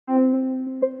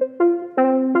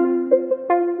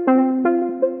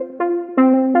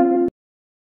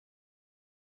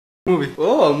Movie.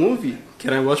 Oh, a movie.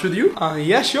 Can I watch with you?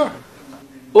 Yeah, sure.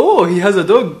 Oh, he has a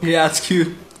dog. Yeah, it's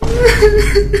cute.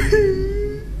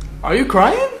 Are you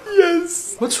crying?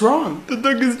 Yes. What's wrong? The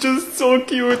dog is just so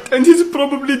cute and he's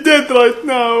probably dead right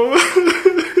now.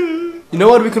 You know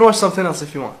what? We can watch something else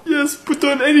if you want. Yes, put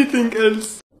on anything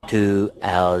else. 2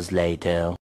 hours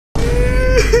later.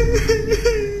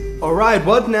 Alright,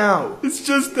 what now? It's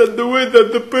just that the way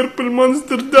that the purple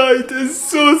monster died is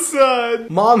so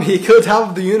sad. Mom, he killed half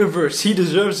of the universe. He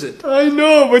deserves it. I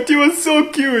know, but he was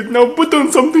so cute. Now put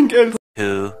on something else.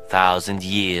 2,000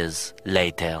 years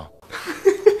later.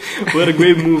 What a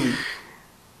great movie.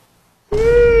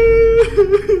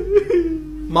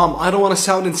 Mom, I don't want to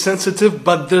sound insensitive,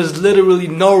 but there's literally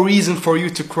no reason for you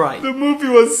to cry. The movie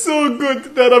was so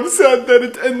good that I'm sad that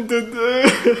it ended.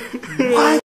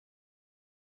 What?